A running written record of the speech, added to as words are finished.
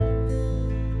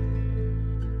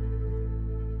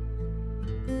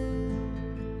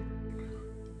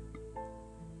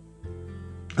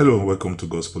Hello and welcome to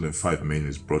Gospel in 5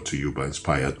 Minutes, brought to you by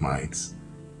Inspired Minds.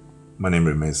 My name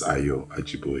remains Ayo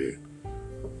Ajiboye.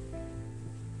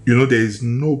 You know, there is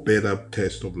no better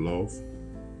test of love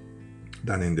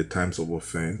than in the times of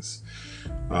offense.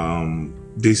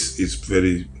 This is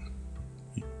very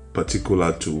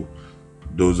particular to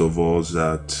those of us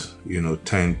that,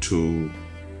 tend to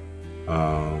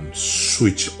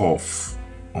switch off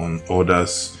on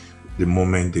others the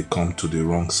moment they come to the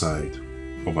wrong side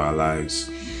of our lives.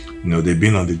 They've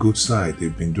been on the good side.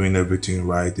 They've been doing everything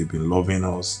right. They've been loving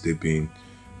us. They've been,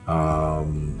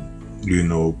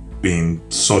 being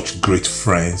such great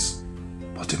friends.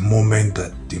 But the moment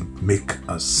that they make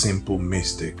a simple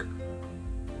mistake,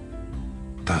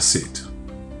 that's it.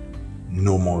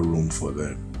 No more room for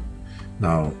them.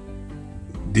 Now,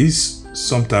 this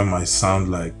sometimes might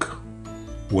sound like,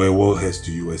 well, what else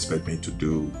do you expect me to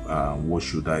do? What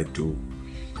should I do?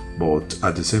 But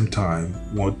at the same time,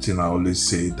 one thing I always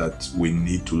say that we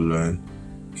need to learn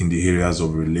in the areas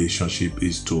of relationship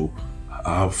is to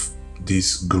have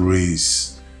this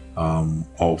grace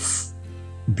of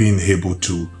being able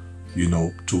to,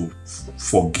 to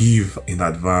forgive in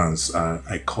advance.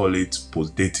 I call it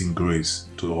post-dating grace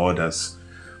to others.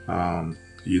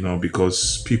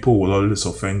 Because people will always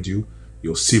offend you.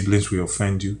 Your siblings will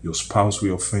offend you. Your spouse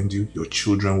will offend you. Your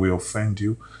children will offend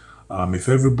you. If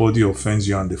everybody offends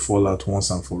you and they fall out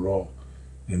once and for all,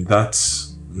 and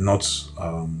that's not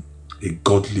a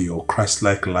godly or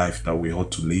Christ-like life that we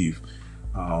ought to live.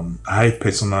 I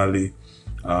personally,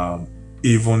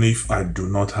 even if I do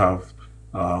not have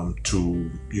to,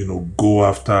 go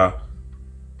after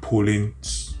pulling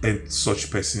such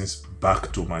persons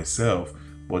back to myself,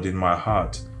 but in my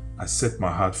heart, I set my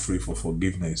heart free for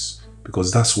forgiveness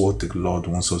because that's what the Lord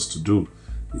wants us to do.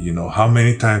 How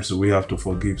many times do we have to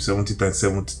forgive? 70 times,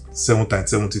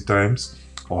 70 times,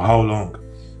 or how long?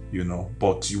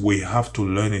 But we have to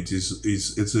learn it.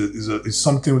 It's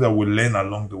something that we learn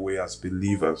along the way as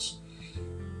believers.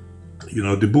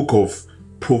 The book of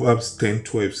Proverbs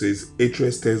 10:12 says,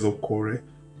 hatred stirs up quarrel,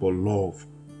 but love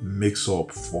makes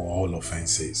up for all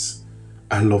offenses.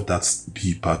 I love that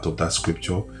B part of that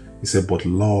scripture. He said, but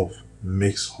love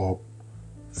makes up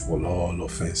for all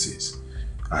offenses.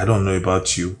 I don't know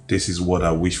about you. This is what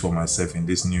I wish for myself in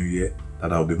this new year,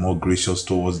 that I'll be more gracious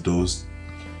towards those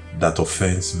that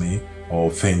offend me or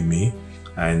offend me.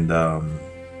 And I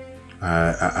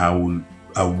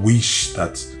wish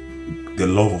that the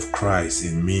love of Christ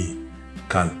in me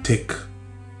can take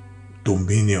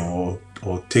dominion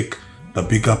or take the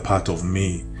bigger part of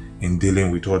me in dealing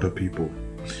with other people.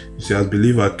 You see, as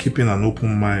believers, keeping an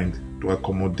open mind to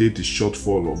accommodate the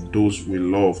shortfall of those we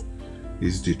love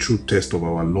is the true test of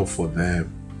our love for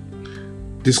them.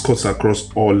 This cuts across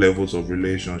all levels of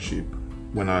relationship.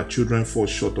 When our children fall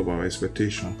short of our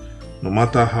expectation, no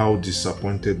matter how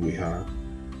disappointed we are,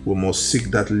 we must seek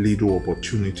that little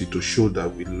opportunity to show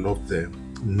that we love them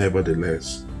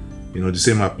nevertheless. The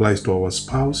same applies to our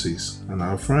spouses and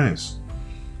our friends.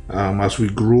 As we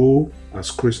grow as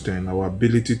Christians, our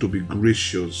ability to be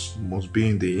gracious must be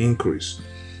in the increase,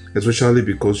 especially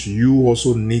because you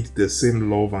also need the same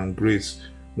love and grace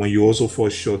when you also fall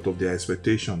short of their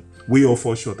expectation. We all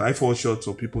fall short. I fall short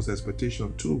of people's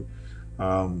expectation too.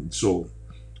 No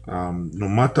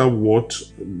matter what,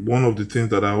 one of the things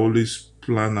that I always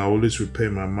plan, I always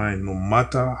prepare my mind, no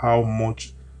matter how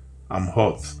much I'm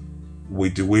hurt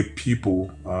with the way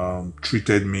people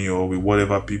treated me or with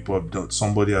whatever people have done,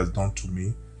 somebody has done to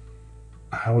me,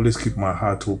 I always keep my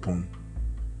heart open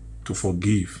to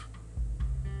forgive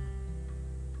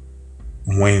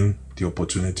when the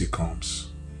opportunity comes.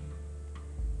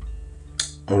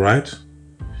 All right?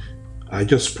 I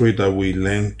just pray that we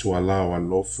learn to allow our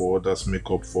love for others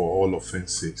make up for all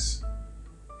offenses.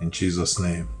 In Jesus'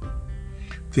 name.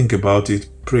 Think about it,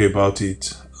 pray about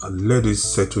it, and let it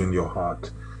settle in your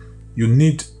heart. You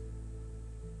need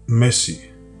mercy.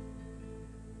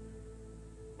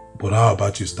 But how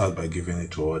about you start by giving it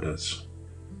to others?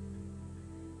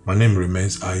 My name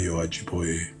remains Ayo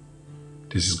Ajiboye.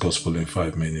 This is Gospel in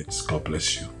 5 Minutes. God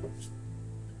bless you.